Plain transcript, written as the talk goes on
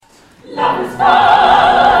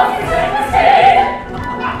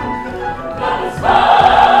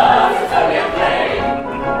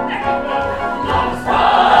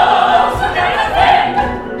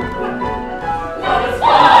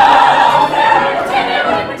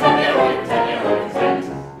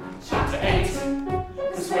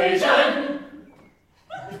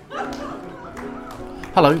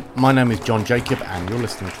Hello, my name is John Jacob and you're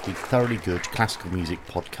listening to the Thoroughly Good Classical Music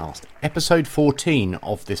Podcast. Episode 14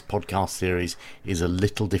 of this podcast series is a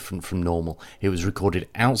little different from normal. It was recorded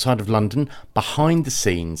outside of London, behind the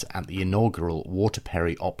scenes at the inaugural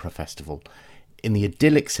Waterperry Opera Festival, in the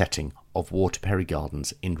idyllic setting of Waterperry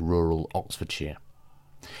Gardens in rural Oxfordshire.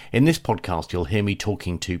 In this podcast you'll hear me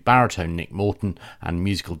talking to baritone Nick Morton and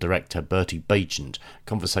musical director Bertie Bagent,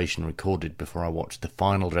 conversation recorded before I watched the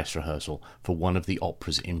final dress rehearsal for one of the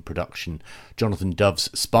operas in production, Jonathan Dove's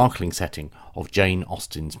sparkling setting of Jane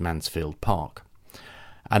Austen's Mansfield Park.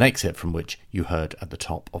 An excerpt from which you heard at the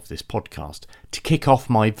top of this podcast. To kick off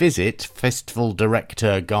my visit, festival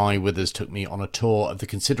director Guy Withers took me on a tour of the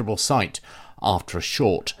considerable site after a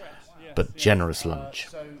short but generous lunch.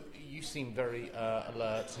 You seem very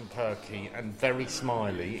alert and perky and very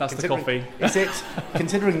smiley. That's the coffee. Is it?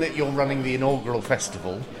 Considering that you're running the inaugural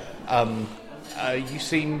festival, you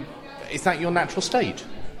seem... Is that your natural state?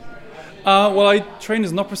 Well, I trained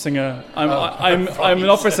as an opera singer. I'm an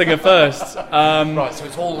opera singer first. Right, so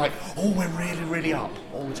it's all like, we're really, really up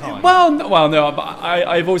all the time. No, but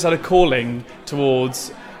I've always had a calling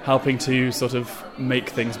towards helping to sort of make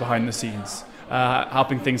things behind the scenes,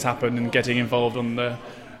 helping things happen and getting involved on the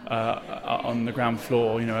ground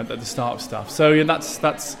floor, at the start of stuff. So yeah,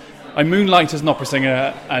 that's I moonlight as an opera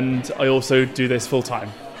singer, and I also do this full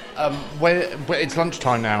time. It's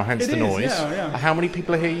lunchtime now, hence the noise. Yeah. How many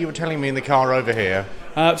people are here? You were telling me in the car over here.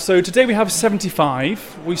 So today we have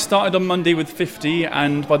 75. We started on Monday with 50,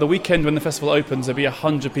 and by the weekend when the festival opens, there'll be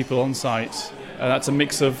 100 people on site. That's a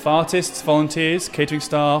mix of artists, volunteers, catering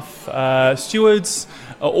staff, stewards,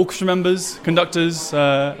 orchestra members, conductors,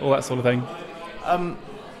 all that sort of thing.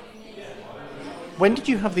 When did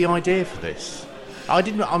you have the idea for this?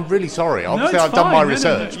 I'm really sorry. Obviously, no, I've done my No.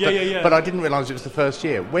 research, Yeah. but I didn't realise it was the first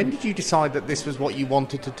year. When did you decide that this was what you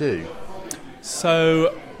wanted to do?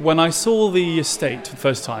 So when I saw the estate for the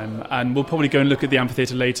first time, and we'll probably go and look at the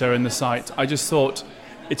amphitheatre later and the site, I just thought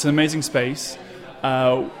it's an amazing space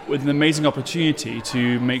with an amazing opportunity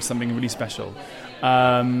to make something really special.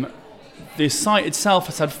 The site itself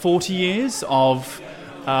has had 40 years of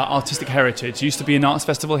artistic heritage. It used to be an arts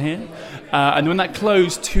festival here, and when that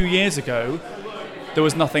closed 2 years ago, there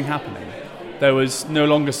was nothing happening. There was no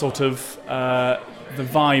longer sort of the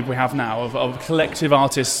vibe we have now of collective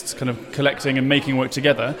artists kind of collecting and making work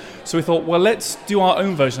together. So we thought, well, let's do our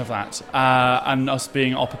own version of that, and us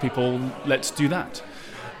being opera people, let's do that.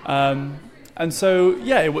 And so,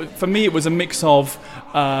 for me, it was a mix of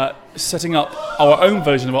setting up our own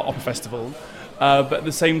version of our opera festival, but at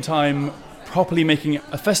the same time properly making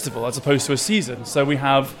a festival as opposed to a season. So we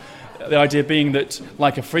have the idea being that,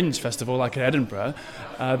 like a fringe festival, like in Edinburgh,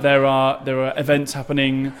 there are events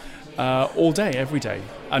happening all day, every day,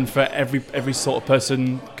 and for every sort of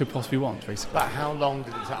person could possibly want, basically. But how long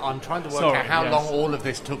did it take? I'm trying to work out how long all of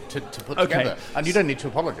this took to put together. And you don't need to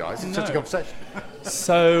apologise, it's just a conversation.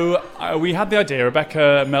 So we had the idea,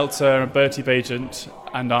 Rebecca Meltzer, Bertie Bagent,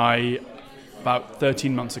 and I, about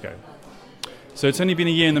 13 months ago. So it's only been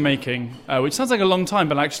a year in the making, which sounds like a long time,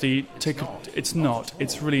 but actually it's not.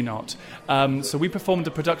 It's really not. So we performed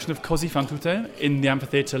a production of Così fan tutte in the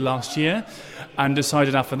amphitheatre last year and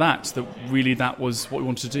decided after that really that was what we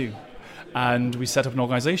wanted to do. And we set up an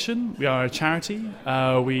organisation. We are a charity.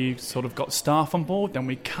 We sort of got staff on board. Then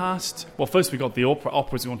we cast. Well, first we got the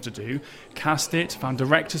operas we wanted to do, cast it, found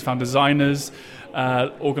directors, found designers,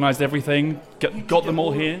 organised everything, got them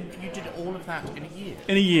all here. You did all of that in a year?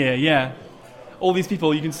 In a year, yeah. All these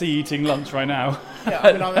people you can see eating lunch right now. Yeah,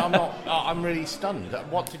 I mean, I'm really stunned.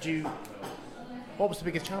 What was the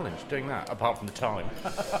biggest challenge doing that, apart from the time?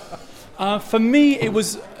 For me, it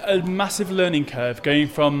was a massive learning curve, going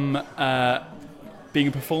from being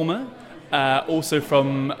a performer, also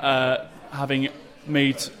from having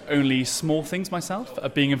made only small things myself,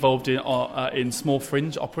 being involved in small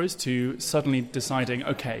fringe operas, to suddenly deciding,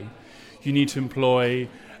 okay, you need to employ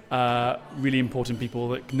really important people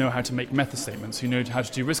that know how to make method statements, who know how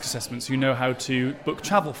to do risk assessments, who know how to book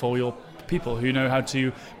travel for your people, who know how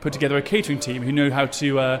to put together a catering team, who know how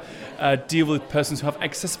to deal with persons who have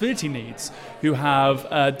accessibility needs, who have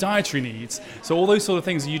dietary needs. So all those sort of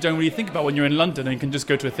things you don't really think about when you're in London and can just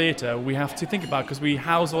go to a theatre, we have to think about because we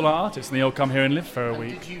house all our artists and they all come here and live for a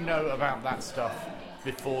week. Did you know about that stuff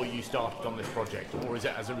before you started on this project, or is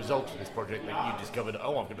it as a result of this project that you discovered,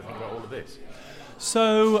 I'm going to think about all of this?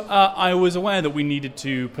 So I was aware that we needed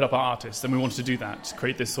to put up our artists, and we wanted to do that, to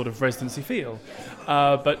create this sort of residency feel.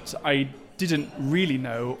 But I didn't really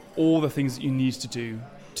know all the things that you need to do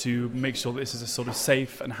to make sure that this is a sort of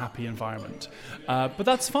safe and happy environment. But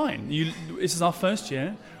that's fine. This is our first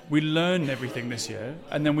year. We learn everything this year,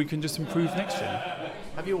 and then we can just improve next year.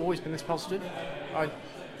 Have you always been this positive?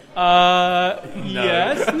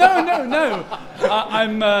 Yes. No.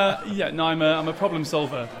 I'm a problem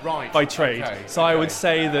solver by trade. Okay, so I would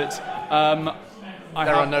say that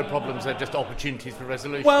there are no problems. They're just opportunities for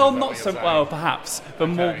resolution. Well, not so well, perhaps. But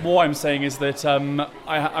more I'm saying is that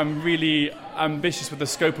I'm really ambitious with the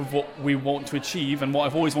scope of what we want to achieve and what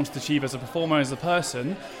I've always wanted to achieve as a performer, as a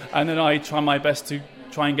person, and then I try my best to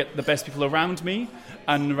try and get the best people around me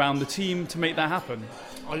and around the team to make that happen.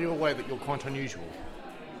 Are you aware that you're quite unusual?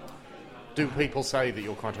 Do people say that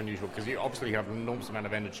you're quite unusual? Because you obviously have an enormous amount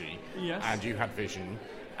of energy, yes, and you have vision,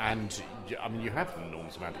 and you have an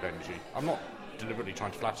enormous amount of energy. I'm not deliberately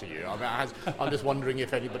trying to flatter you. I'm just wondering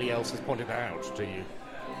if anybody else has pointed that out to you.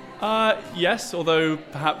 Yes, although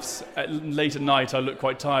perhaps late at night I look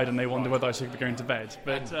quite tired and they wonder whether I should be going to bed.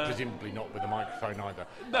 But presumably not with a microphone either.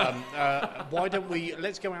 No. Why don't we?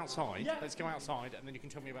 Let's go outside. Yeah. Let's go outside, and then you can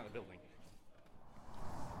tell me about the building.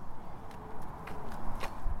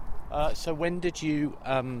 So when did you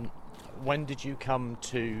come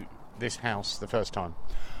to this house the first time?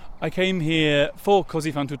 I came here for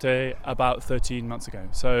Così fan tutte about 13 months ago.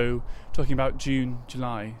 So talking about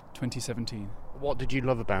July 2017. What did you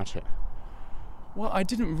love about it? Well, I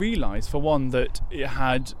didn't realise, for one, that it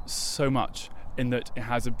had so much, in that it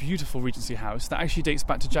has a beautiful Regency house that actually dates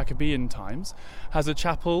back to Jacobean times, has a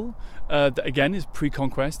chapel that, again, is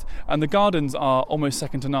pre-conquest, and the gardens are almost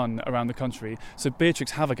second to none around the country. So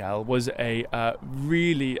Beatrix Havergal was a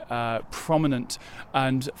really prominent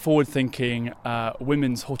and forward-thinking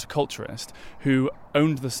women's horticulturist who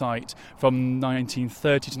owned the site from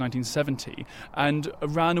 1930 to 1970 and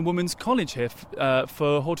ran a women's college here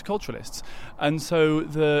for horticulturalists. And so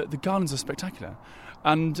the gardens are spectacular.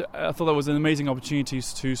 And I thought that was an amazing opportunity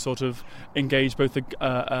to sort of engage both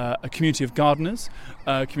a community of gardeners,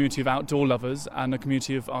 a community of outdoor lovers, and a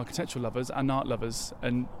community of architectural lovers and art lovers,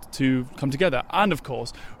 and to come together. And of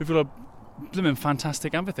course, we've got a blooming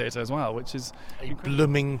fantastic amphitheatre as well, which is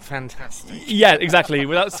blooming fantastic. Yeah, exactly.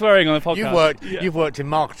 Without swearing on the podcast. You've worked in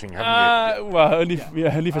marketing, haven't you? Well, only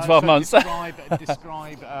for 12 months. Describe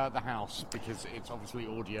the house, because it's obviously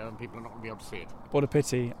audio and people are not going to be able to see it. What a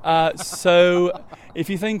pity. So, if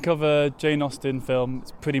you think of a Jane Austen film,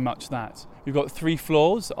 it's pretty much that. You've got 3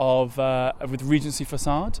 floors with Regency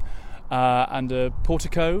facade. And a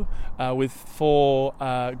portico with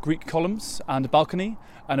 4 Greek columns and a balcony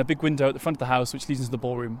and a big window at the front of the house which leads into the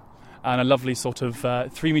ballroom, and a lovely sort of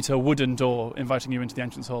 3-metre wooden door inviting you into the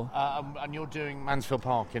entrance hall. And you're doing Mansfield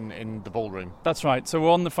Park in the ballroom? That's right. So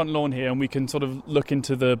we're on the front lawn here, and we can sort of look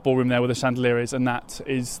into the ballroom there where the chandelier is, and that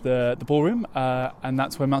is the ballroom, and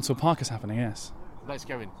that's where Mansfield Park is happening, yes. Let's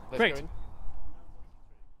go in. Great.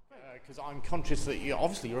 Because I'm conscious that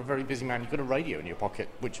you're a very busy man. You've got a radio in your pocket,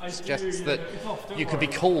 which suggests that you could be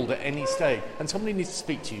called at any stage, and somebody needs to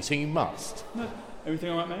speak to you, so you must. No.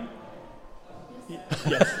 Everything all right, May?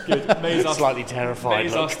 Yes, good. May's slightly terrified.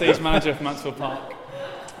 May's our stage manager for Mansfield Park.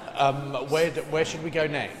 Where should we go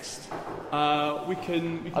next?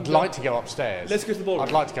 I'd like to go upstairs. Let's go to the ballroom.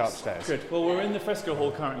 I'd like to go upstairs. Good. Well, we're in the fresco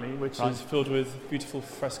hall currently, which is filled with beautiful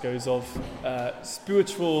frescoes of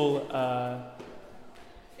spiritual.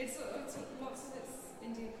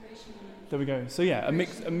 There we go. So yeah, a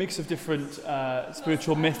mix of different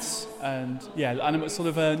spiritual myths and and sort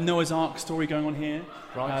of a Noah's Ark story going on here,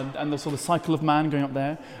 right? And the sort of cycle of man going up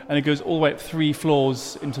there, and it goes all the way up 3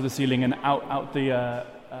 floors into the ceiling and out the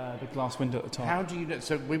glass window at the top. How do you know?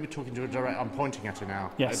 So we were talking to a director. I'm pointing at her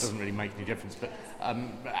now. Yes. It doesn't really make any difference. But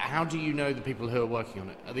how do you know the people who are working on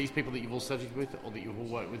it? Are these people that you've all studied with, or that you've all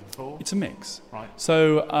worked with before? It's a mix. Right.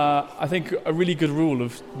 So I think a really good rule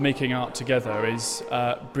of making art together is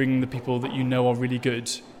bring the people that you know are really good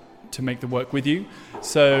to make the work with you.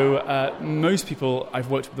 So most people I've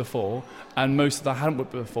worked with before, and most that I hadn't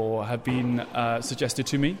worked with before, have been suggested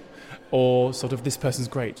to me. Or sort of, this person's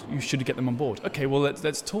great, you should get them on board. Okay, well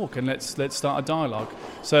let's talk and let's start a dialogue.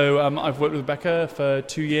 So I've worked with Rebecca for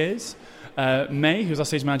 2 years. May, who's our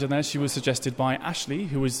stage manager there, she was suggested by Ashley,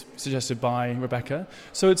 who was suggested by Rebecca.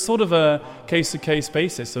 So it's sort of a case-to-case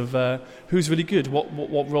basis of who's really good,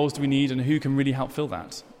 what roles do we need, and who can really help fill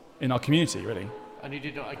that in our community, really. And you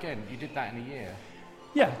did that in a year?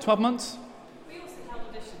 Yeah, 12 months. We also held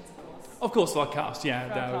auditions, of course. Of course, our cast, yeah.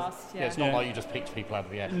 For our cast, Yeah, it's not like you just picked people out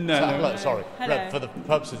of the air. No. Sorry. Hello. For the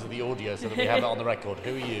purposes of the audio, so that we have it on the record,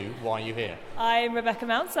 who are you? Why are you here? I'm Rebecca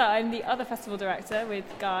Mouncer. I'm the other festival director with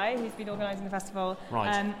Guy, who's been organising the festival.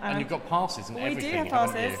 Right. And you've got passes and everything. We do have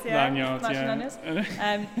haven't passes, you? yeah. Lanyards, matching yeah. lanyards.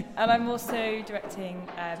 And I'm also directing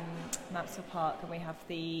Mansfield Park, and we have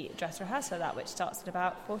the dress rehearsal of that, which starts in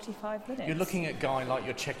about 45 minutes. You're looking at Guy like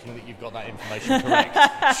you're checking that you've got that information correct.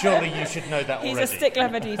 Surely you should know that already. He's a stickler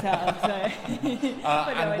for detail. So.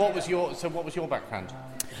 And what was your background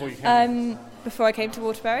before you came? Before I came to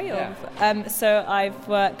Waterbury? So I've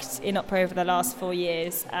worked in opera over the last 4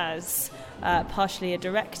 years as partially a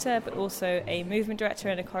director, but also a movement director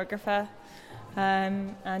and a choreographer.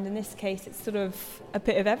 And in this case, it's sort of a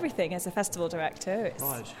bit of everything as a festival director.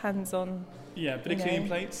 It's hands-on. Yeah, bit of cleaning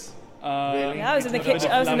plates. Really? Yeah, I was in the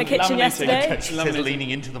kitchen yesterday. She's leaning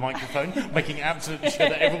into the microphone, making absolutely sure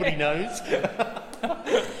that everybody knows.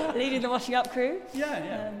 Leading the washing up crew.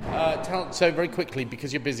 So very quickly,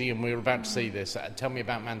 because you're busy and we're about to see this, tell me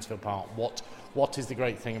about Mansfield Park. What is the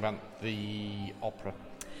great thing about the opera?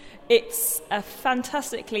 It's a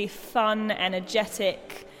fantastically fun,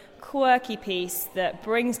 energetic, quirky piece that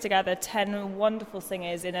brings together 10 wonderful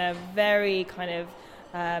singers in a very kind of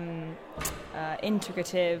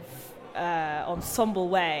integrative ensemble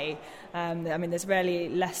way. There's rarely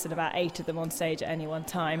less than about 8 of them on stage at any one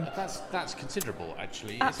time. That's considerable,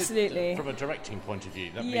 actually. Absolutely. From a directing point of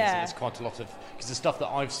view, that means that there's quite a lot of... Because the stuff that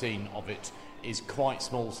I've seen of it is quite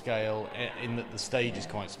small scale, in that the stage is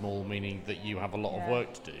quite small, meaning that you have a lot of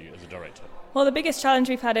work to do as a director. Well, the biggest challenge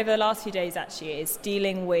we've had over the last few days, actually, is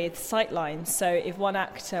dealing with sight lines. So if one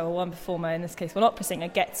actor or one performer, in this case one opera singer,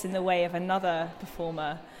 gets in the way of another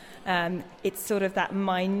performer, it's sort of that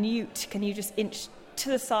minute, can you just inch to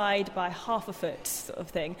the side by half a foot sort of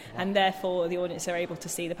thing, and therefore the audience are able to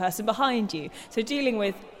see the person behind you. So dealing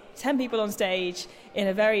with 10 people on stage in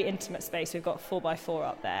a very intimate space, we've got 4x4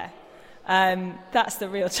 up there. That's the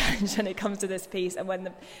real challenge when it comes to this piece, and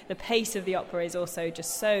when the pace of the opera is also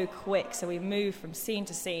just so quick, so we move from scene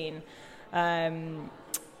to scene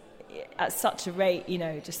at such a rate, but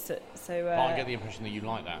I get the impression that you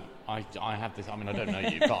like that. I have this, I don't know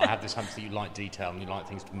you, but I have this hunch that you like detail and you like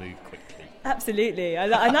things to move quickly. Absolutely,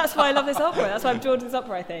 and that's why I love this opera. That's why I'm drawn to this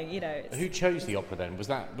opera, I think. Who chose the opera then? Was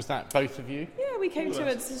that both of you? Yeah, we came to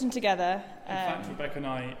a decision together. In fact, Rebecca and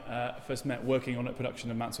I first met working on a production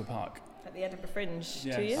of Mansfield Park. At the Edinburgh Fringe 2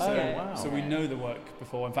 years ago. Oh, wow. So we know the work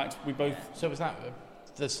before. In fact, we both... So was that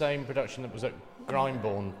the same production that was at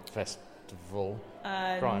Grimeborn Festival?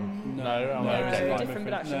 Grime? No, different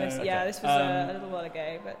production. No, this was a little while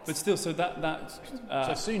ago. But still, so that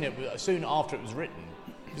so soon after it was written.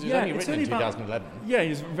 Because it was only written in 2011.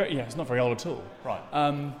 It's not very old at all.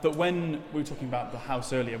 Right. But when we were talking about the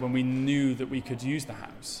house earlier, when we knew that we could use the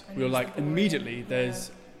house, we were like, immediately,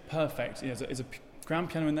 there's perfect. There's a grand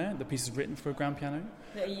piano in there. The piece is written for a grand piano.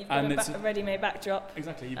 Yeah, you've got a ready-made backdrop.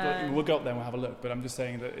 Exactly. We'll go up there and we'll have a look. But I'm just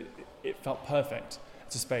saying that it felt perfect.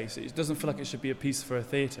 It's a space. It doesn't feel like it should be a piece for a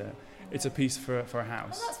theatre. It's a piece for a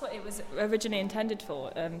house. Well, that's what it was originally intended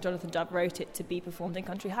for. Jonathan Dubb wrote it to be performed in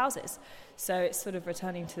country houses. So it's sort of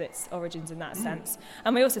returning to its origins in that sense.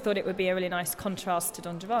 And we also thought it would be a really nice contrast to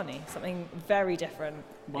Don Giovanni, something very different,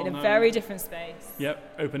 in a very different space.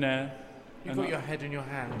 Yep, open air. You've got your head in your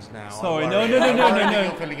hands now. Sorry, no. You're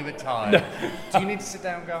feeling a bit tired. No. Do you need to sit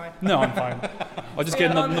down, Guy? No, I'm fine. I'll just get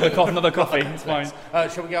another coffee. It's fine.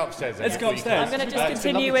 Shall we go upstairs then? Let's go upstairs. I'm going to just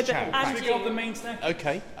continue with Should we go up the main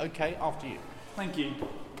staircase? Okay, after you. Thank you.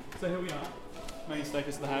 So here we are, main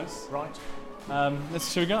staircase of the house. Right. Shall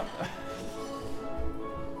we go up?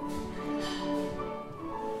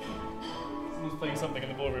 Someone's playing something in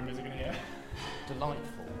the ballroom music in here.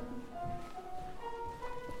 Delightful.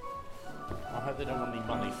 I hope they don't want any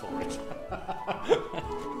money for it.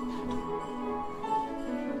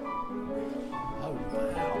 Oh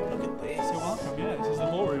wow, look at this. You're welcome, yeah, this is the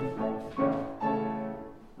ballroom.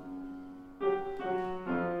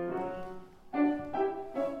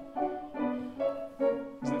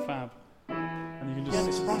 Isn't it fab? And you can just... Yeah, and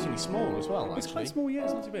it's surprisingly small as well, It's actually. quite small, yeah,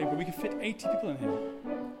 it's not too big, but we can fit 80 people in here.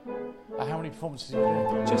 How many performances are you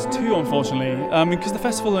doing? Just 2, unfortunately, because the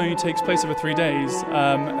festival only takes place over 3 days,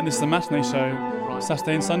 and this is a matinee show,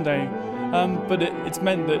 Saturday and Sunday. But it's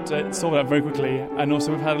meant that it's sold out very quickly, and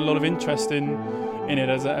also we've had a lot of interest in it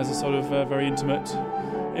as a sort of very intimate,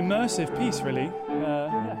 immersive piece, really.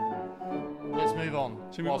 Let's move on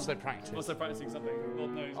whilst they practice. Whilst they're practicing something,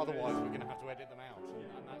 God knows. Otherwise, we're going to have to edit them out,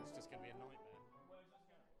 and that's just going to be a nightmare.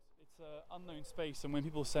 It's an unknown space, and when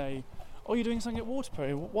people say, "Oh, you're doing something at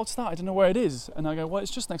Waterbury, what's that? I don't know where it is." And I go, "Well,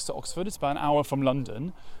 it's just next to Oxford. It's about an hour from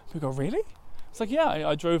London." People go, "Really?" It's like, yeah,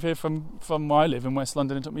 I drove here from where I live in West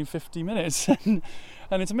London. It took me 50 minutes, and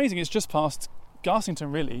it's amazing. It's just past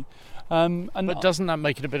Garsington, really. But doesn't that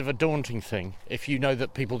make it a bit of a daunting thing if you know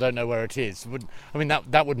that people don't know where it is?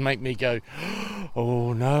 That would make me go,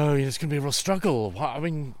 oh no, it's going to be a real struggle.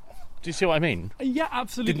 Do you see what I mean? Yeah,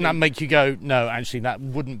 absolutely. Didn't that make you go, no, actually that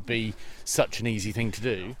wouldn't be such an easy thing to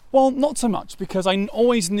do? Well, not so much, because I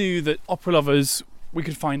always knew that opera lovers, we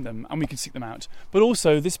could find them and we could seek them out. But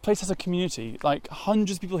also, this place has a community. Like,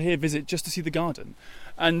 hundreds of people here visit just to see the garden.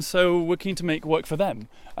 And so we're keen to make work for them.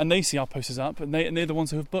 And they see our posters up, and they're the ones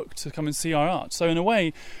who have booked to come and see our art. So in a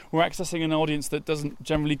way, we're accessing an audience that doesn't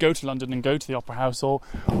generally go to London and go to the Opera House, or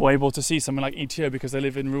able to see someone like ETO because they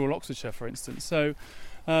live in rural Oxfordshire, for instance. So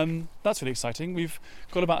that's really exciting. We've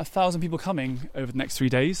got about 1,000 people coming over the next 3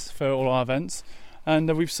 days for all our events. And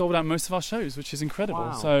we've sold out most of our shows, which is incredible.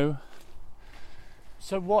 Wow.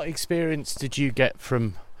 So what experience did you get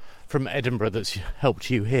from Edinburgh that's helped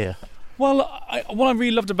you here? Well, what I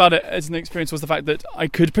really loved about it as an experience was the fact that I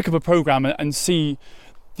could pick up a programme and see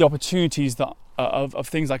the opportunities that of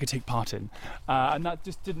things I could take part in. And that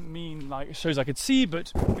just didn't mean like shows I could see,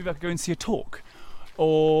 but maybe I could go and see a talk.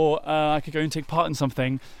 Or I could go and take part in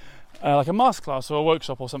something like a masterclass or a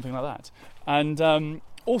workshop or something like that. And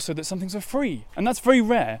also that some things are free. And that's very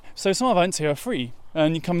rare. So some events here are free.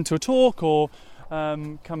 And you come to a talk or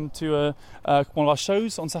come to one of our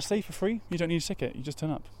shows on Saturday for free. You don't need a ticket, you just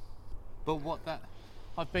turn up. But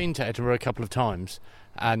I've been to Edinburgh a couple of times,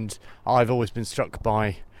 and I've always been struck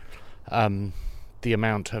by the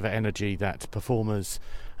amount of energy that performers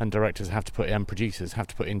and directors have to put in, and producers have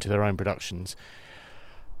to put into their own productions,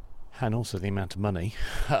 and also the amount of money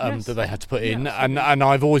that they had to put in. And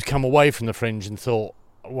I've always come away from the Fringe and thought,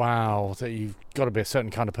 wow, that you've got to be a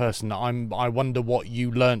certain kind of person. I wonder what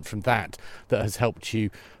you learnt from that has helped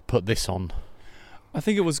you put this on. I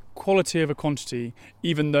think it was quality over quantity,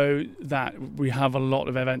 even though that we have a lot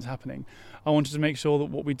of events happening. I wanted to make sure that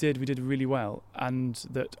what we did really well, and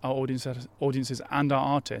that our audiences and our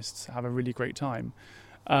artists have a really great time.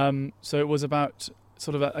 So it was about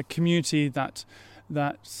sort of a community, that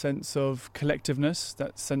sense of collectiveness,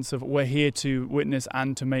 that sense of we're here to witness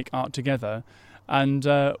and to make art together. And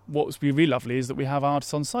what's really lovely is that we have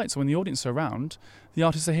artists on site, so when the audience are around, the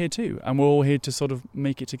artists are here too, and we're all here to sort of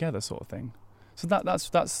make it together, sort of thing. So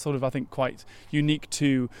that's sort of, I think, quite unique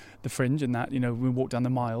to the Fringe, in that, we walk down the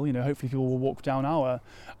Mile, hopefully people will walk down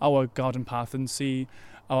our garden path and see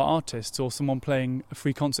our artists, or someone playing a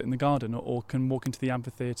free concert in the garden, or can walk into the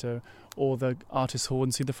amphitheatre or the artist hall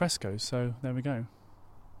and see the frescoes. So there we go.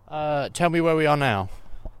 Tell me where we are now.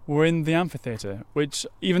 We're in the amphitheatre, which,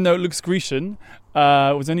 even though it looks Grecian,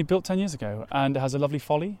 was only built 10 years ago, and it has a lovely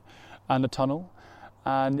folly and a tunnel,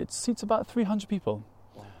 and it seats about 300 people.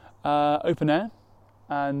 Open air,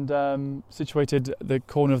 and situated at the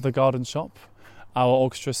corner of the garden shop. Our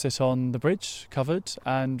orchestra sit on the bridge, covered,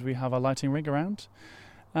 and we have our lighting rig around.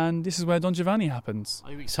 And this is where Don Giovanni happens.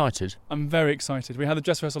 Are you excited? I'm very excited. We had a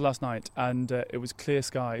dress rehearsal last night, and it was clear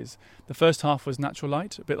skies. The first half was natural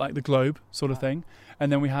light, a bit like the Globe sort of thing.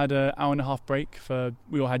 And then we had an hour and a half break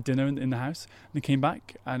we all had dinner in the house. And we came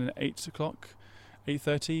back, and at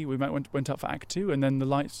 8:30, we went up for Act 2, and then the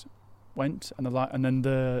lights went, and then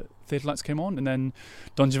the theatre lights came on, and then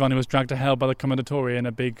Don Giovanni was dragged to hell by the Commendatore in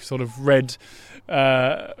a big sort of red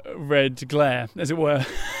glare, as it were.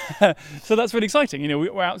 So that's really exciting.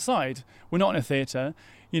 We're outside. We're not in a theatre.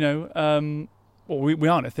 We are in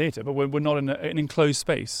a theatre, but we're not in an enclosed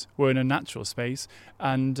space. We're in a natural space,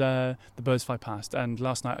 and the birds fly past. And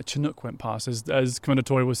last night a Chinook went past as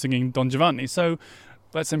Commendatore was singing Don Giovanni. So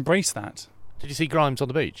let's embrace that. Did you see Grimes on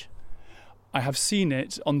the beach? I have seen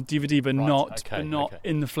it on DVD, but not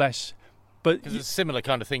in the flesh. But because it's a similar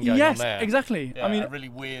kind of thing going on there. Yes, exactly. Yeah, a really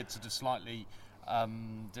weird, sort of slightly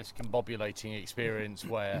discombobulating experience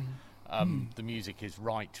where the music is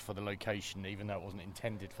right for the location, even though it wasn't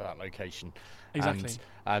intended for that location. Exactly.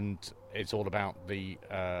 And it's all about the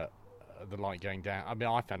light going down. I mean,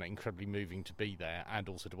 I found it incredibly moving to be there and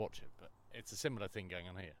also to watch it. But it's a similar thing going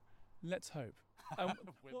on here. Let's hope.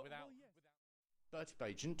 Bertie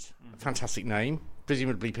Bagent, fantastic name.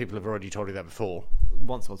 Presumably people have already told you that before.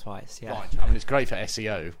 Once or twice, yeah. Right, I mean, it's great for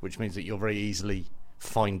SEO, which means that you're very easily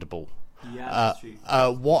findable. Yeah, that's true.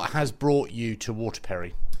 What has brought you to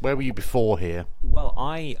Waterperry? Where were you before here? Well,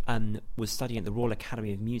 I was studying at the Royal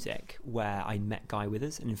Academy of Music, where I met Guy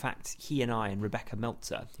Withers, and in fact, he and I and Rebecca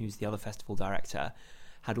Meltzer, who's the other festival director,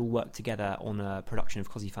 had all worked together on a production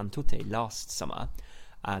of Così fan tutte last summer.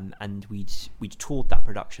 and we'd toured that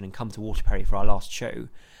production and come to Waterbury for our last show.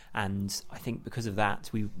 And I think because of that,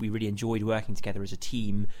 we really enjoyed working together as a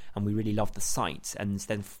team, and we really loved the site. And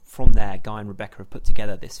then from there, Guy and Rebecca have put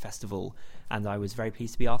together this festival, and I was very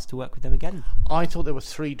pleased to be asked to work with them again. I thought there were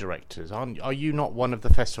 3 directors. Are you not one of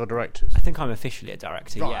the festival directors? I think I'm officially a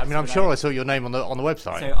director. Right, yeah. I mean, I'm sure I saw your name on the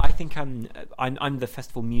website. So I think I'm the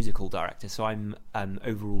festival musical director. So I'm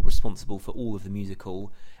overall responsible for all of the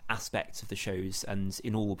musical aspects of the shows and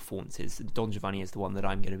in all the performances. Don Giovanni is the one that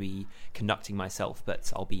I'm going to be conducting myself,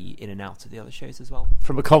 but I'll be in and out of the other shows as well.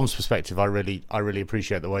 From a comms perspective, I really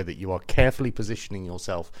appreciate the way that you are carefully positioning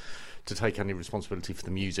yourself to take any responsibility for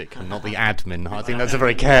the music and not the admin. I think that's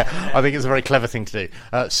I think it's a very clever thing to do.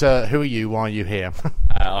 Sir, who are you? Why are you here?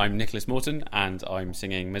 I'm Nicholas Morton, and I'm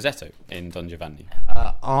singing Mazzetto in Don Giovanni.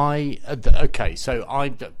 Okay, so I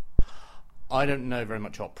don't know very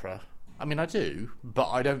much opera. I mean, I do,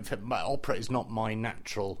 but I don't. Opera is not my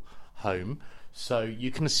natural home, so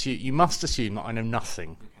you must assume that I know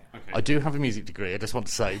nothing. Okay. I do have a music degree. I just want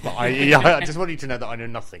to say, but I just want you to know that I know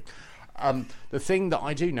nothing. The thing that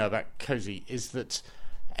I do know about Così is that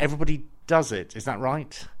everybody does it. Is that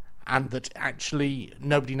right? And that actually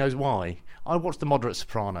nobody knows why. I watched The Moderate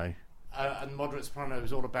Soprano. And Moderate Soprano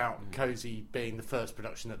was all about Così being the first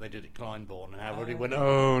production that they did at Glyndebourne, and how everybody went,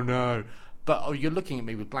 oh no. But you're looking at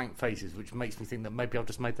me with blank faces, which makes me think that maybe I've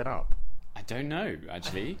just made that up. I don't know,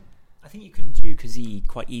 actually. I think you can do Così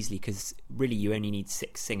quite easily, because really you only need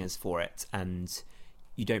 6 singers for it, and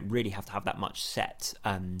you don't really have to have that much set.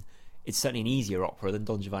 It's certainly an easier opera than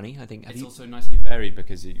Don Giovanni, I think. It's also nicely varied,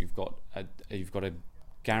 because you've got a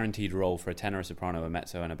guaranteed role for a tenor, a soprano, a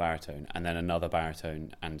mezzo, and a baritone, and then another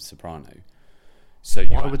baritone and soprano. So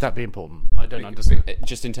why would that be important? I don't understand.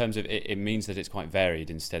 Just in terms of it means that it's quite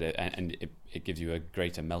varied instead of, and it gives you a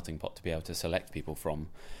greater melting pot to be able to select people from.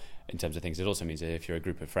 In terms of things, it also means that if you're a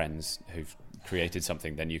group of friends who've created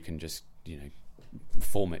something, then you can just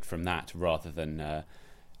form it from that, rather than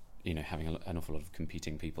having an awful lot of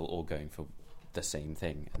competing people all going for the same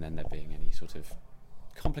thing, and then there being any sort of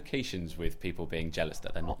complications with people being jealous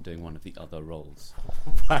that they're not doing one of the other roles.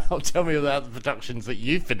 Well, tell me about the productions that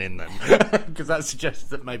you've been in then, because that suggests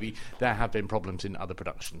that maybe there have been problems in other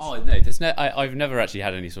productions. Oh no, I've never actually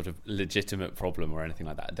had any sort of legitimate problem or anything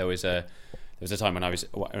like that. There was a time when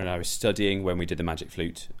I was studying, when we did the Magic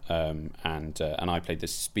Flute, and I played the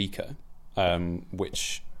speaker,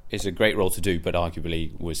 which is a great role to do, but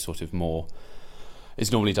arguably was sort of more.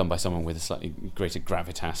 It's normally done by someone with a slightly greater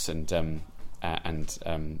gravitas and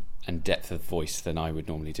depth of voice than I would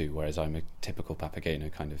normally do, whereas I'm a typical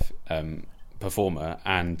Papageno kind of performer.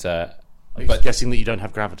 And are you suggesting that you don't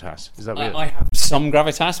have gravitas? Is that weird? I have some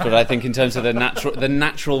gravitas, but I think in terms of the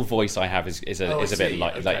natural voice I have is a bit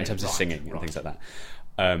like in terms of singing and things like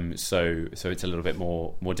that. So it's a little bit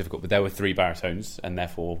more difficult. But there were 3 baritones, and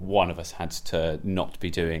therefore one of us had to not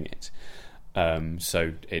be doing it.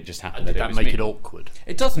 So it just happened. Did that make it awkward?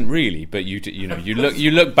 It doesn't really, but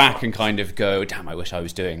you look back and kind of go, "Damn, I wish I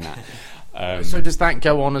was doing that." So does that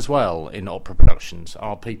go on as well in opera productions?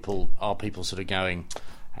 Are people sort of going,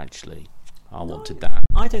 actually, I wanted that?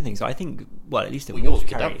 I don't think so. I think, well, at least it you're was the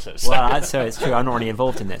conductor. So. Well, so it's true. I'm not really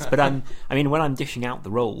involved in this, but I mean, when I'm dishing out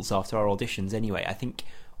the roles after our auditions, anyway, I think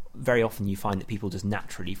very often you find that people just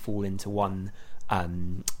naturally fall into one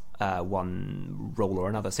role or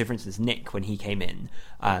another. So, for instance, Nick, when he came in,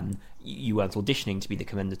 you weren't auditioning to be the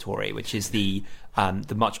Commendatore, which is the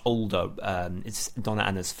much older. It's Donna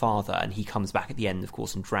Anna's father, and he comes back at the end, of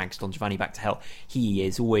course, and drags Don Giovanni back to hell. He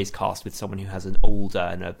is always cast with someone who has an older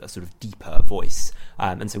and a sort of deeper voice,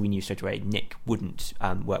 and so we knew straight away Nick wouldn't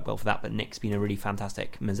work well for that. But Nick's been a really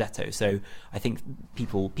fantastic Mazzetto, so I think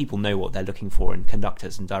people know what they're looking for, and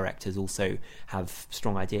conductors and directors also have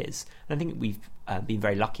strong ideas. And I think we've been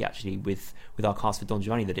very lucky actually with our cast for Don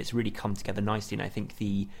Giovanni, that it's really come together nicely. And I think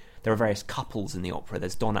there are various couples in the opera.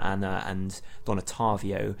 There's Donna Anna and Donna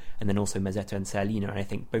Tavio, and then also Mazzetto and Serlina. And I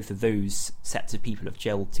think both of those sets of people have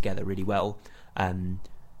gelled together really well.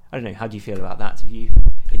 I don't know. How do you feel about that? Have you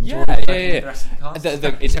enjoyed working with the rest of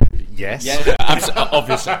the cast? Yes. Yeah,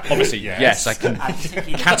 obviously, yes. I can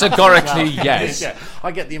categorically yes. Yeah.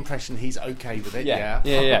 I get the impression he's okay with it. Yeah.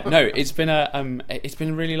 No, it's been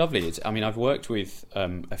really lovely. I've worked with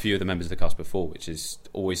a few of the members of the cast before, which is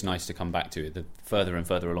always nice to come back to. The further and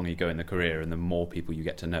further along you go in the career, and the more people you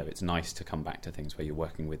get to know, it's nice to come back to things where you're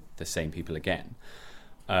working with the same people again.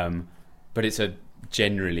 But it's a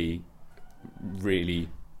generally really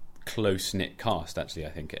close-knit cast, actually,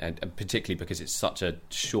 I think, and particularly because it's such a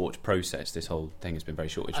short process. This whole thing has been very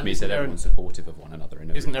short, which means that everyone's supportive of one another.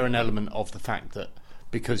 Isn't there an element of the fact that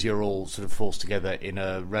because you're all sort of forced together in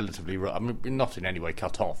a relatively, I mean, not in any way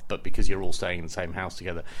cut off, but because you're all staying in the same house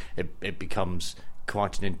together, it becomes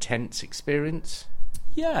quite an intense experience.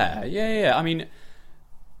 Yeah. I mean,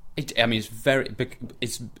 it's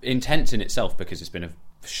intense in itself because it's been a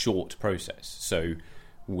short process. So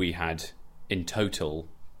we had in total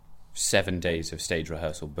 7 days of stage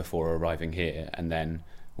rehearsal before arriving here, and then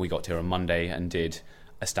we got here on Monday and did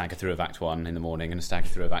a stagger through of Act 1 in the morning and a stagger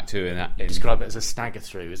through of Act 2. Describe it as a stagger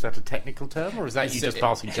through. Is that a technical term, or is that you just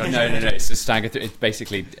passing judgment? No. It's a stagger through. It's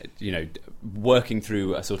basically, working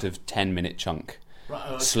through a sort of 10-minute chunk.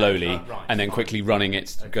 Slowly, and then quickly running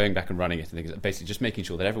it, going back and running it, and things. Basically, just making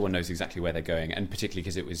sure that everyone knows exactly where they're going, and particularly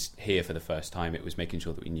because it was here for the first time, it was making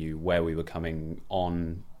sure that we knew where we were coming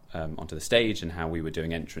on onto the stage and how we were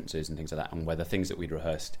doing entrances and things like that, and whether things that we'd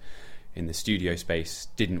rehearsed in the studio space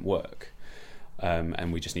didn't work,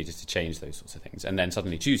 and we just needed to change those sorts of things. And then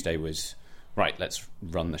suddenly Tuesday was right. Let's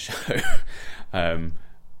run the show.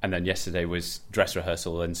 And then yesterday was dress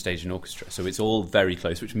rehearsal and stage and orchestra. So it's all very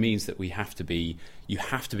close, which means that you have to be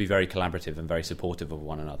very collaborative and very supportive of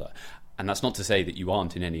one another. And that's not to say that you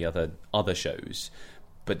aren't in any other shows,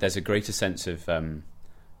 but there's a greater sense of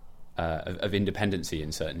independency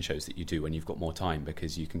in certain shows that you do when you've got more time,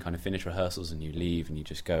 because you can kind of finish rehearsals and you leave and you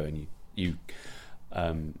just go and you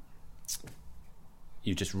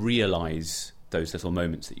just realise those little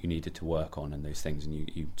moments that you needed to work on and those things, and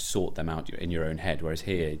you sort them out in your own head. Whereas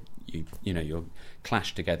here, you're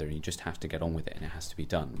clashed together and you just have to get on with it, and it has to be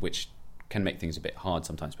done, which can make things a bit hard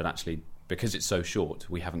sometimes. But actually, because it's so short,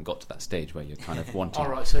 we haven't got to that stage where you're kind of wanting. All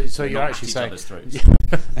right, so you're actually saying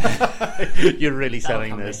you're really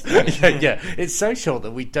selling this. Yeah, it's so short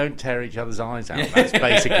that we don't tear each other's eyes out. That's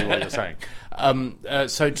basically what you're saying.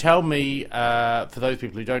 So tell me, for those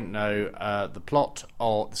people who don't know, the plot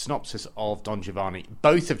or the synopsis of Don Giovanni.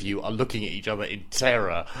 Both of you are looking at each other in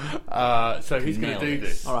terror. So who's going to do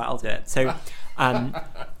this? All right, I'll do it. So,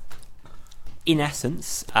 in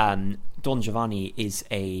essence, Don Giovanni is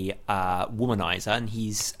a womanizer, and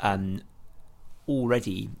he's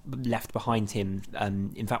already left behind him,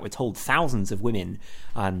 in fact we're told, thousands of women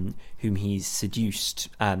whom he's seduced,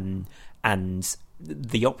 and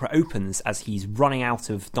the opera opens as he's running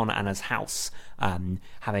out of Donna Anna's house,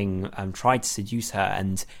 having tried to seduce her,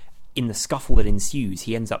 and in the scuffle that ensues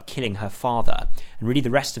he ends up killing her father. And really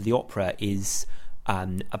the rest of the opera is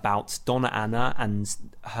about Donna Anna and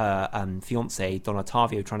her fiancé Don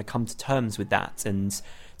Ottavio trying to come to terms with that and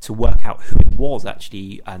to work out who it was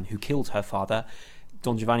actually who killed her father.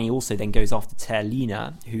 Don Giovanni also then goes after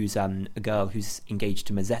Terlina, who's a girl who's engaged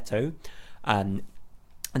to Mazzetto,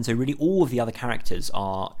 and so really all of the other characters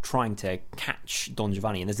are trying to catch Don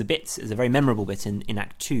Giovanni. And there's a very memorable bit in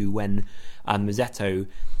Act 2 when Mazzetto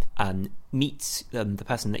meets the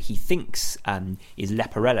person that he thinks is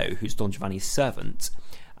Leporello, who's Don Giovanni's servant,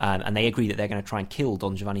 and they agree that they're going to try and kill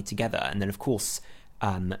Don Giovanni together. And then, of course,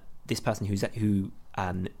 this person who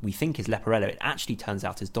we think is Leporello, it actually turns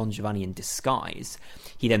out is Don Giovanni in disguise.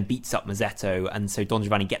 He then beats up Mazzetto, and so Don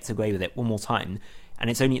Giovanni gets away with it one more time. And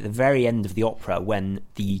it's only at the very end of the opera when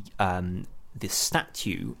the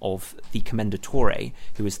statue of the Commendatore,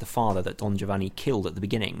 who is the father that Don Giovanni killed at the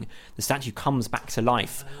beginning, the statue comes back to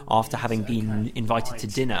life after having been invited to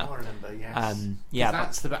dinner. I remember,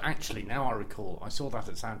 yes. That's actually, now I recall, I saw that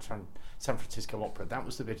at San Francisco Opera. That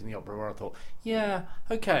was the bit in the opera where I thought, yeah,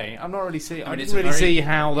 okay, I didn't really see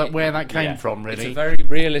where that came from, really. It's a very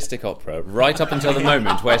realistic opera, right up until the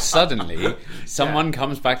moment where suddenly someone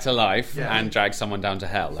comes back to life and drags someone down to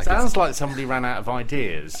hell. Sounds like somebody ran out of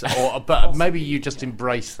ideas, but maybe you just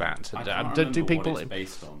embrace that. Do people? What it's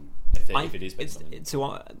based on? If it is based on.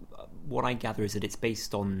 So what I gather is that it's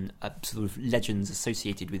based on sort of legends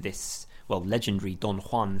associated with this, legendary Don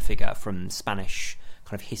Juan figure from Spanish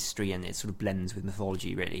kind of history, and it sort of blends with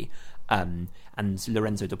mythology, really. And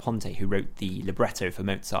Lorenzo da Ponte, who wrote the libretto for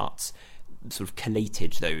Mozart, sort of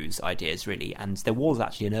collated those ideas, really. And there was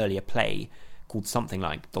actually an earlier play called something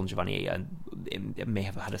like Don Giovanni, and it may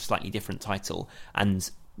have had a slightly different title, and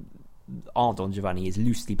our Don Giovanni is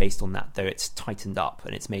loosely based on that, though it's tightened up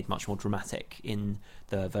and it's made much more dramatic in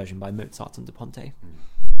the version by Mozart and da Ponte.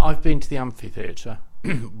 I've been to the amphitheatre,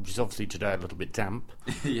 which is obviously today a little bit damp,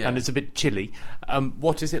 and it's a bit chilly.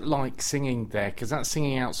 What is it like singing there? Because that's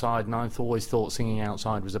singing outside, and I've always thought singing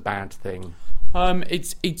outside was a bad thing.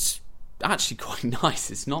 It's actually quite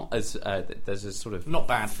nice. It's not as there's a sort of not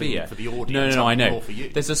bad fear for the audience. No, I know. For you.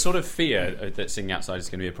 There's a sort of fear that singing outside is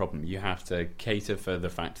going to be a problem. You have to cater for the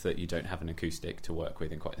fact that you don't have an acoustic to work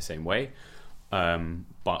with in quite the same way,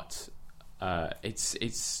 but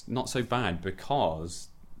it's not so bad because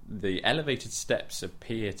the elevated steps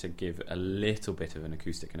appear to give a little bit of an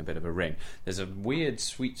acoustic and a bit of a ring. There's a weird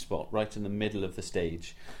sweet spot right in the middle of the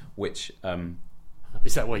stage, which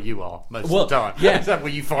is that where you are most of the time? Yeah. Is that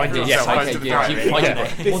where you find yourself Yes, most of the time? keep finding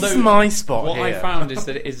it. This Although, is my spot what here. I found is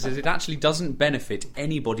that it actually doesn't benefit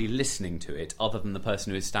anybody listening to it other than the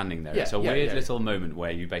person who is standing there. It's a weird little moment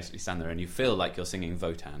where you basically stand there and you feel like you're singing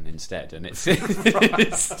Wotan instead, and it's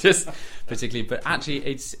it's just particularly. But actually,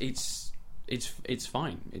 it's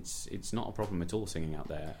fine. It's not a problem at all singing out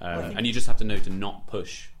there, and you just have to know to not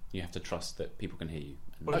push. You have to trust that people can hear you.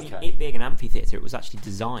 Well, it being an amphitheatre, it was actually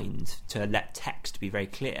designed to let text be very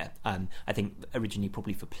clear. I think originally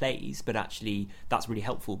probably for plays, but actually that's really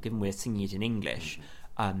helpful given we're singing it in English.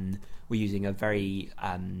 We're using a very,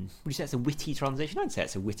 would you say it's a witty translation? I'd say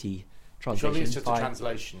it's a witty translation. Surely it's just a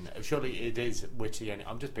translation. Surely it is witty.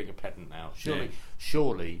 I'm just being a pedant now.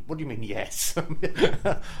 Surely. What do you mean? Yes.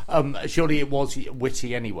 Surely it was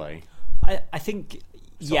witty anyway. I think.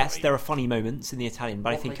 Yes, there are funny moments in the Italian,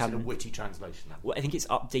 but what I think makes it a witty translation. Then? Well, I think it's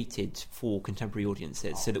updated for contemporary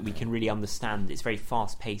audiences so that we can really understand. It's very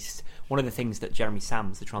fast-paced. One of the things that Jeremy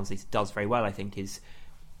Sams, the translator, does very well, I think, is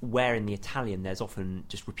where in the Italian there's often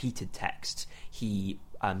just repeated text. He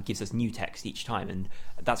gives us new text each time, and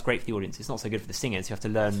that's great for the audience. It's not so good for the singers who have to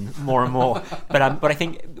learn more and more. But I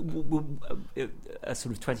think a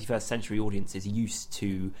sort of 21st century audience is used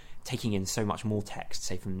to taking in so much more text,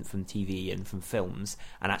 say from TV and from films,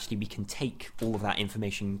 and actually we can take all of that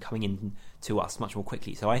information coming in to us much more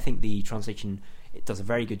quickly. So I think the translation, it does a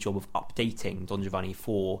very good job of updating Don Giovanni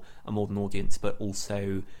for a modern audience, but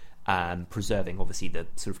also preserving obviously the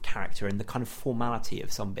sort of character and the kind of formality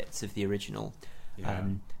of some bits of the original.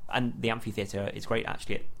 And the amphitheatre is great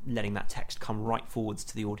actually at letting that text come right forwards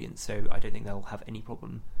to the audience, so I don't think they'll have any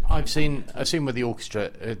problem. I've seen with the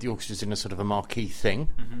orchestra's in a sort of a marquee thing.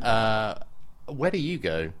 Where do you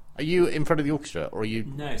go? Are you in front of the orchestra, or are you?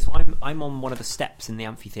 No, so I'm on one of the steps in the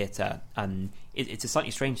amphitheatre, and it's a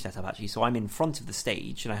slightly strange setup actually. So I'm in front of the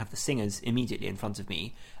stage, and I have the singers immediately in front of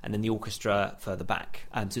me, and then the orchestra further back.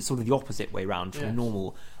 So it's sort of the opposite way round from a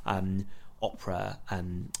normal opera.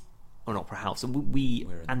 An opera house, and we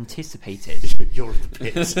anticipated. You're in the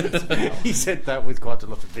pit. He said that with quite a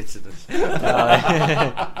lot of bitterness.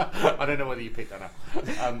 I don't know whether you picked that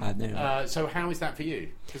up. No. So how is that for you?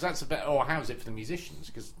 Because that's a bit. Or how is it for the musicians?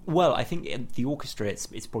 Because well, I think the orchestra, it's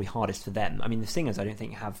probably hardest for them. I mean, the singers, I don't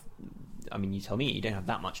think have. I mean, you tell me, you don't have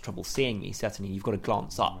that much trouble seeing me. Certainly, you've got to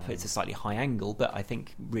glance up. It's a slightly high angle, but I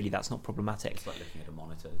think really that's not problematic. It's like looking at a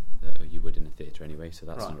monitor that you would in a theatre anyway, so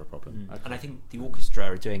that's not a problem. Okay. And I think the orchestra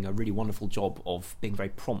are doing a really wonderful job of being very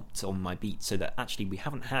prompt on my beat, so that actually we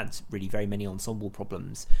haven't had really very many ensemble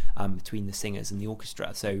problems between the singers and the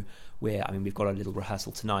orchestra. So we've got a little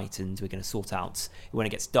rehearsal tonight, and we're going to sort out when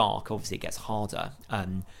it gets dark. Obviously, it gets harder.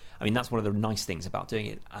 That's one of the nice things about doing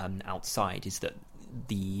it outside is that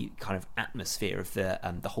the kind of atmosphere of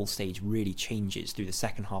the whole stage really changes through the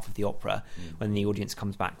second half of the opera. When the audience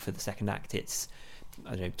comes back for the second act, it's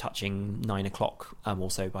touching 9 o'clock or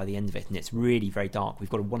so by the end of it, and it's really very dark. We've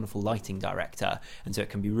got a wonderful lighting director, and so it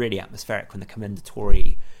can be really atmospheric when the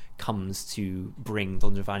Commendatore comes to bring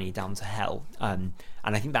Don Giovanni down to hell. And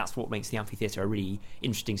I think that's what makes the amphitheatre a really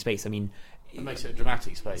interesting space. I mean, it makes it a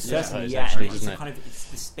dramatic space. Certainly, yeah. Actually, it's kind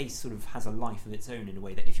of the space sort of has a life of its own in a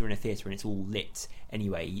way that if you're in a theatre and it's all lit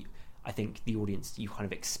anyway, I think the audience, you kind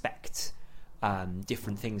of expect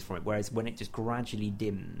different things from it. Whereas when it just gradually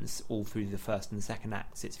dims all through the first and the second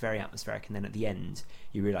acts, it's very atmospheric, and then at the end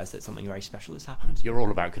you realise that something very special has happened. You're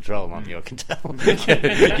all about control, aren't you? I can tell.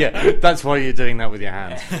 yeah, that's why you're doing that with your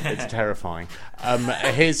hands. It's terrifying.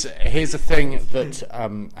 Here's a thing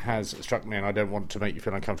that has struck me, and I don't want to make you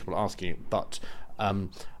feel uncomfortable asking it, but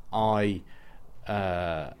I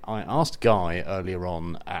asked Guy earlier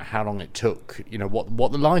on how long it took,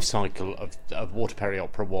 what the life cycle of Waterbury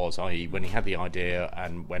Opera was, i.e. when he had the idea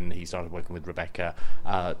and when he started working with Rebecca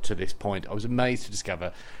to this point. I was amazed to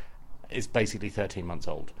discover it's basically 13 months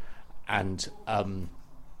old. And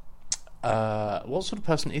what sort of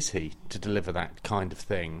person is he to deliver that kind of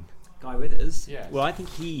thing? Guy Withers? Yes. Well, I think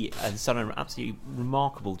he has done an absolutely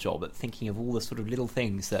remarkable job at thinking of all the sort of little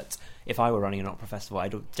things that if I were running an opera festival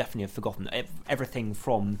I'd definitely have forgotten. Everything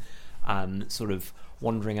from sort of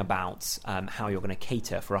wondering about how you're going to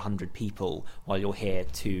cater for 100 people while you're here,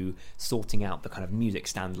 to sorting out the kind of music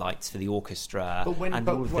stand lights for the orchestra. But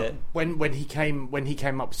when he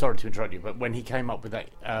came up, sorry to interrupt you, but when he came up with that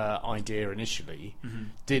idea initially,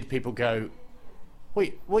 did people go,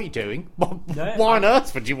 Wait, what are you doing? Why on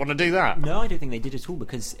earth would you want to do that? No, I don't think they did at all,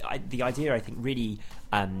 because the idea, I think, really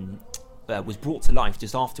was brought to life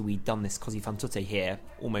just after we'd done this Così fan tutte here,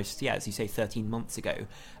 almost, as you say, 13 months ago.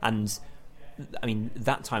 And I mean,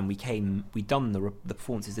 that time we'd done the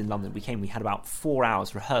performances in London. We had about 4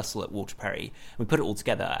 hours rehearsal at Waterbury, and we put it all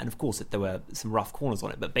together. And of course, there were some rough corners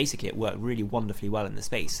on it, but basically it worked really wonderfully well in the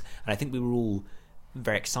space. And I think we were all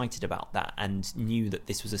very excited about that and knew that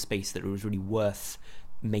this was a space that was really worth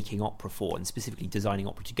making opera for, and specifically designing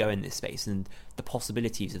opera to go in this space, and the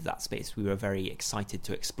possibilities of that space we were very excited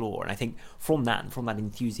to explore. And I think from that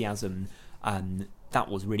enthusiasm, that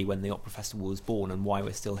was really when the Opera Festival was born, and why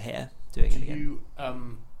we're still here doing it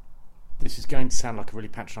again. This is going to sound like a really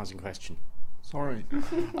patronising question. Sorry.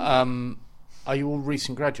 Are you all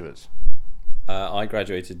recent graduates? I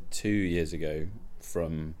graduated 2 years ago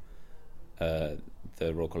from the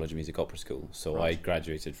Royal College of Music Opera School, so right. I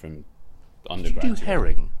graduated from undergraduate. Did you do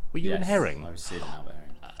Herring? Were you in Yes, Herring? I was seeing Albert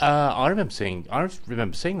Herring. I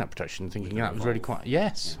remember seeing that production, and thinking that was really quite.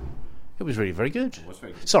 Yes, it was really very good. It was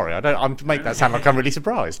very good. Sorry, I'm to make that sound like I'm really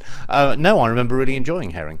surprised. No, I remember really enjoying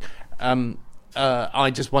Herring.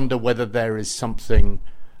 I just wonder whether there is something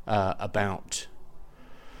about.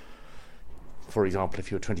 For example, if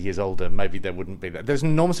you're 20 years older, maybe there wouldn't be that. There's an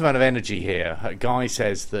enormous amount of energy here. Guy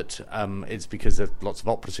says that it's because there's lots of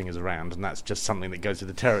opera singers around, and that's just something that goes with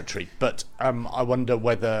the territory. But I wonder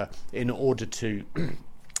whether, in order to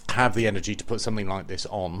have the energy to put something like this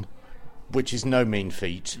on, which is no mean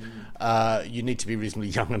feat, you need to be reasonably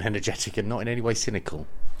young and energetic and not in any way cynical.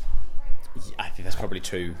 I think that's probably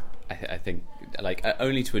true. I think,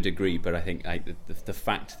 only to a degree, but I think the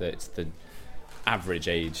fact that the average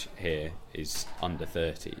age here is under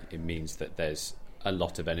 30, it means that there's a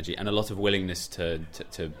lot of energy and a lot of willingness to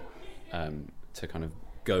kind of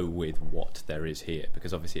go with what there is here,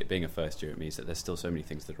 because obviously it being a first year, it means that there's still so many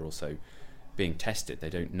things that are also being tested. They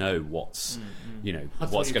don't know what's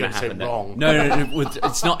what's going to happen. Wrong. No,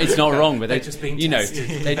 it's not wrong, but they're just being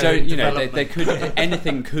tested. They don't, they could,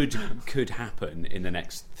 anything could happen in the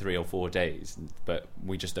next 3 or 4 days, but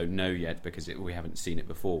we just don't know yet because we haven't seen it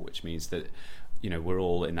before, which means that we're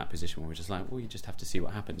all in that position where we're just like, well, you just have to see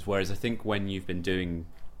what happens. Whereas I think when you've been doing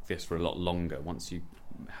this for a lot longer, once you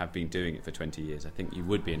have been doing it for 20 years, I think you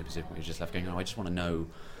would be in a position where you're just left going, I just want to know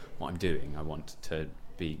what I'm doing. I want to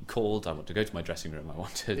be called. I want to go to my dressing room. I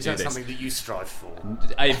want to do this. Is that something that you strive for?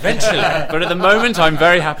 Eventually, but at the moment, I'm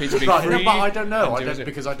very happy to be free. No, but I don't know.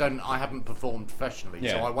 I haven't performed professionally,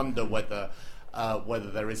 so I wonder whether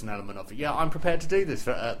there is an element of I'm prepared to do this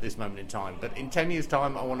at this moment in time, but in 10 years'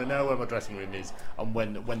 time, I want to know where my dressing room is and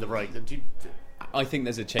when the break. I think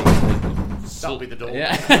there's a change. That'll be the door.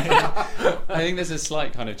 Yeah. I think there's a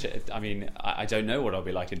slight kind of. I don't know what I'll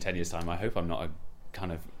be like in 10 years' time. I hope I'm not a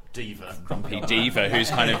kind of grumpy diva who's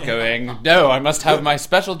kind of going, no, I must have my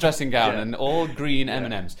special dressing gown and all green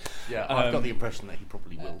M&Ms. Yeah, I've got the impression that he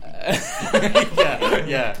probably will be.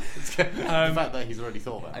 yeah. The fact that he's already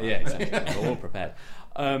thought that. Yeah, exactly. We're all prepared.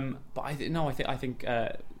 But I think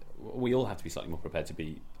we all have to be slightly more prepared to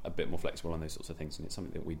be a bit more flexible on those sorts of things, and it's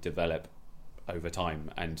something that we develop over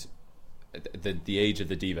time. And the age of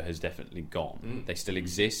the diva has definitely gone. They still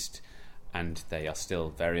exist, and they are still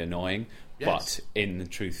very annoying. Yes. But in the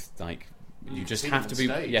truth, you just have to be.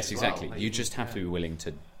 Yes, exactly. Well, you just have to be willing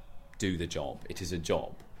to do the job. It is a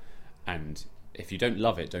job, and if you don't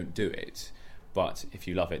love it, don't do it. But if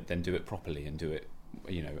you love it, then do it properly and do it,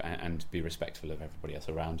 and be respectful of everybody else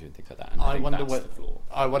around you and things like that. And I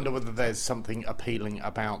wonder whether there's something appealing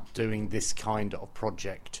about doing this kind of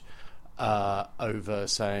project over,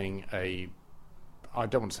 saying, I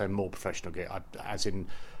don't want to say more professional gig, as in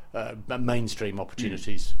mainstream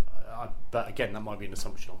opportunities. But again, that might be an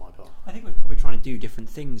assumption on my part. I think we're probably trying to do different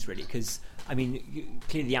things, really, because clearly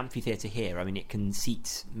the amphitheatre here, it can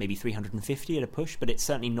seat maybe 350 at a push, but it's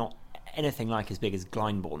certainly not anything like as big as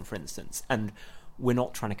Glyndebourne, for instance. And we're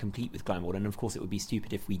not trying to compete with Glyndebourne, and of course it would be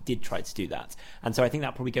stupid if we did try to do that. And so I think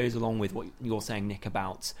that probably goes along with what you're saying, Nick,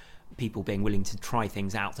 about people being willing to try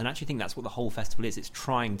things out. And I actually think that's what the whole festival is. It's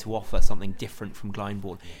trying to offer something different from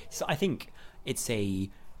Glyndebourne. So I think it's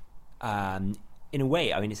in a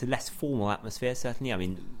way, it's a less formal atmosphere,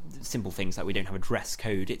 certainly. Simple things like we don't have a dress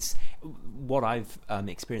code. It's what I've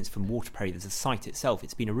experienced from Waterbury. There's a site itself.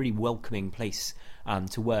 It's been a really welcoming place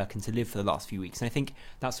to work and to live for the last few weeks. And I think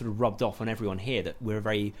that sort of rubbed off on everyone here, that we're a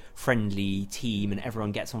very friendly team and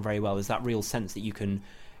everyone gets on very well. There's that real sense that you can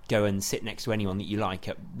go and sit next to anyone that you like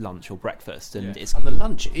at lunch or breakfast, and and the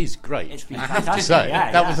lunch is great. I have to say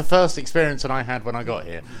that was the first experience that I had when I got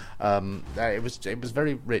here. It was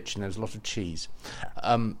very rich, and there was a lot of cheese.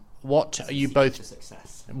 What are you both?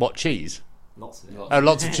 Success. What cheese? Lots of it. Oh,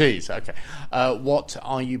 lots of cheese. Okay. What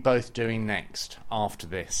are you both doing next after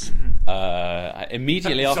this?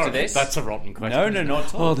 Immediately after Sorry, this. that's a rotten question. No, not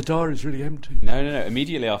at all. Oh, the diary's really empty. No.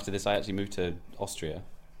 Immediately after this, I actually moved to Austria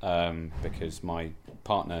because my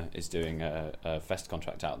partner is doing a Fest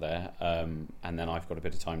contract out there, and then I've got a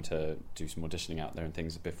bit of time to do some auditioning out there and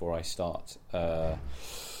things before I start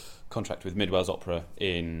contract with Mid Wales Opera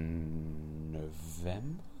in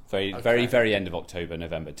November. Very end of October,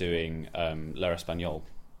 November, doing L'Heure Espagnole.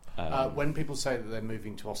 When people say that they're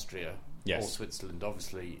moving to Austria Yes. or Switzerland,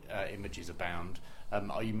 obviously images abound.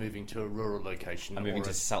 Are you moving to a rural location? I'm moving or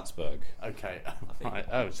to Salzburg. Okay. Right.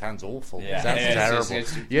 Oh, it sounds awful. Yeah. Sounds Yeah, terrible.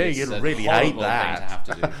 it's you'd a really horrible hate thing that. to have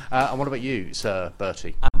to do. And what about you, Sir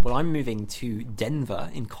Bertie? Well, I'm moving to Denver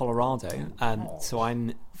in Colorado. So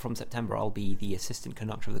I'm from September. I'll be the assistant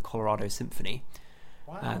conductor of the Colorado Symphony.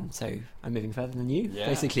 Wow. So I'm moving further than you, Yeah.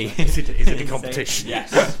 basically. Is it a competition?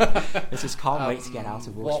 Yes. I just can't wait to get out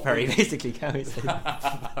of Waterbury, basically. Okay.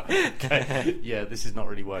 Yeah, this is not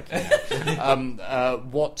really working out.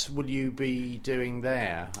 What will you be doing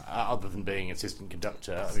there, other than being assistant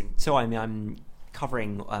conductor? I mean, So I'm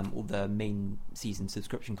covering all the main season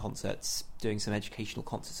subscription concerts, doing some educational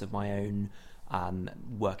concerts of my own,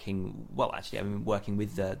 working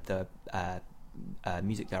with the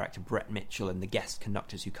music director Brett Mitchell and the guest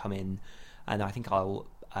conductors who come in, and I think I'll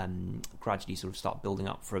gradually sort of start building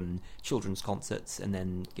up from children's concerts and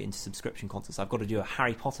then get into subscription concerts. I've got to do a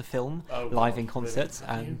Harry Potter film live in concert.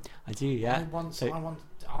 Really? I do, yeah.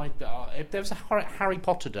 If there was a Harry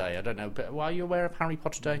Potter Day, I don't know, but are you aware of Harry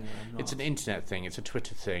Potter Day? No, It's an internet thing, it's a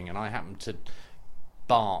Twitter thing, and I happen to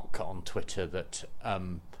bark on Twitter that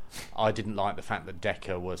I didn't like the fact that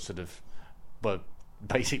Decca were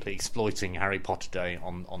basically exploiting Harry Potter Day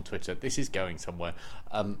on Twitter. This is going somewhere.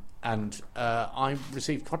 And I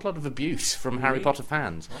received quite a lot of abuse from Harry Potter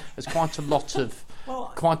fans. There's quite a lot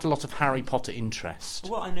of Harry Potter interest.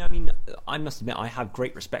 Well, I know. I mean, I must admit, I have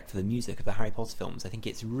great respect for the music of the Harry Potter films. I think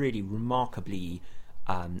it's really remarkably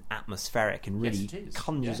atmospheric and really Yes, it is.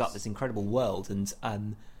 conjures Yes. up this incredible world. And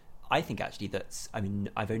I think actually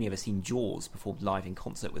I've only ever seen Jaws performed live in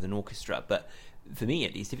concert with an orchestra, but for me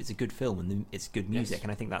at least, if it's a good film and it's good music, Yes.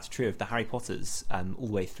 and I think that's true of the Harry Potters all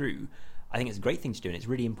the way through, I think it's a great thing to do, and it's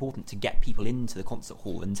really important to get people into the concert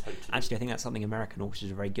hall. And actually, I think that's something American orchestras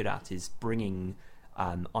are very good at, is bringing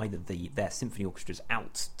either their symphony orchestras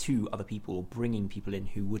out to other people or bringing people in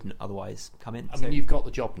who wouldn't otherwise come in. I mean, you've got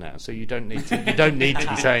the job now, so you don't need to be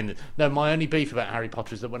saying that. No, my only beef about Harry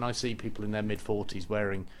Potter is that when I see people in their mid-40s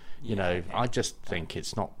wearing, I just think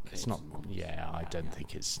it's not. Yeah, I don't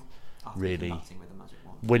think it's really.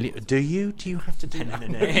 Will you, do you have to do that?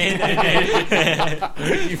 No.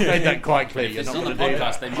 You've made that quite clear. You're It's not on the going to do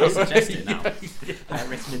podcast. that. They might suggest it now.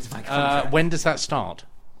 Written into my contract. When does that start?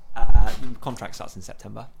 Contract starts in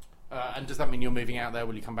September. And does that mean you're moving out there?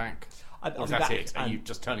 Will you come back? I'll Or is be that back, it? Are you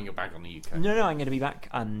just turning your back on the UK? No, I'm going to be back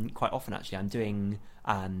quite often, actually. I'm doing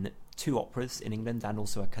 2 operas in England and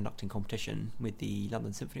also a conducting competition with the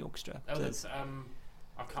London Symphony Orchestra. Oh, So that's, I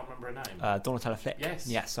can't remember her name. Donatella Flick.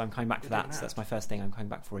 Yes. So I'm coming back for You're that. doing So that. that's my first thing I'm coming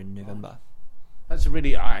back for in November. That's I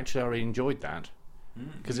really enjoyed that.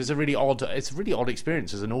 Because it's a really odd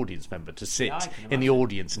experience as an audience member to sit Yeah, I can in the imagine.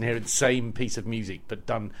 audience and hear the same piece of music but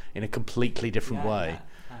done in a completely different way.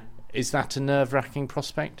 Yeah. Is that a nerve-wracking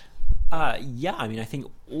prospect? Yeah, I mean, I think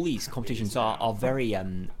all these competitions are very.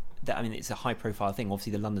 It's a high-profile thing.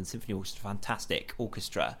 Obviously, the London Symphony Orchestra, is a fantastic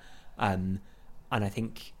orchestra, and I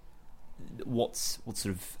think what's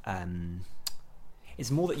sort of it's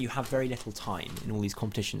more that you have very little time in all these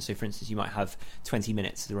competitions. So, for instance, you might have 20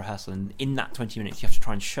 minutes of rehearsal, and in that 20 minutes, you have to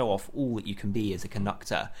try and show off all that you can be as a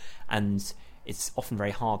conductor, and it's often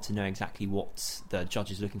very hard to know exactly what the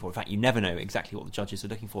judges are looking for. In fact, you never know exactly what the judges are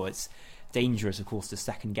looking for. It's dangerous, of course, to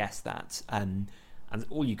second guess that. And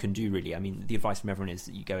all you can do, really, I mean, the advice from everyone is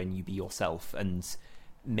that you go and you be yourself, and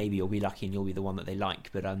maybe you'll be lucky and you'll be the one that they like.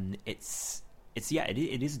 But it is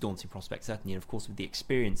a daunting prospect, certainly. And of course, with the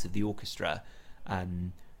experience of the orchestra,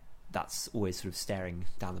 that's always sort of staring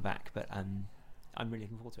down the back. But I'm really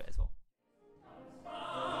looking forward to it as well.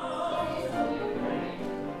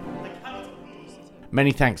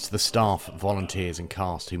 Many thanks to the staff, volunteers and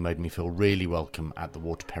cast who made me feel really welcome at the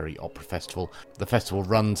Waterbury Opera Festival. The festival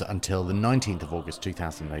runs until the 19th of August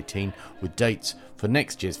 2018, with dates for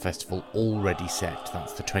next year's festival already set.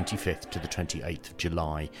 That's the 25th to the 28th of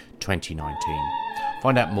July 2019.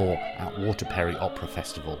 Find out more at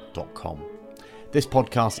waterburyopera.festival.com. This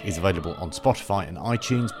podcast is available on Spotify and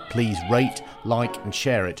iTunes. Please rate, like and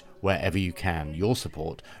share it wherever you can. Your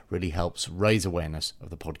support really helps raise awareness of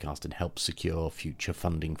the podcast and helps secure future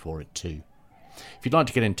funding for it too. If you'd like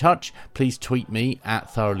to get in touch, please tweet me at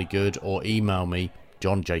thoroughlygood or email me,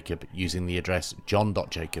 John Jacob, using the address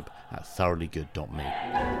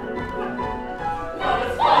john.jacob@thoroughlygood.me.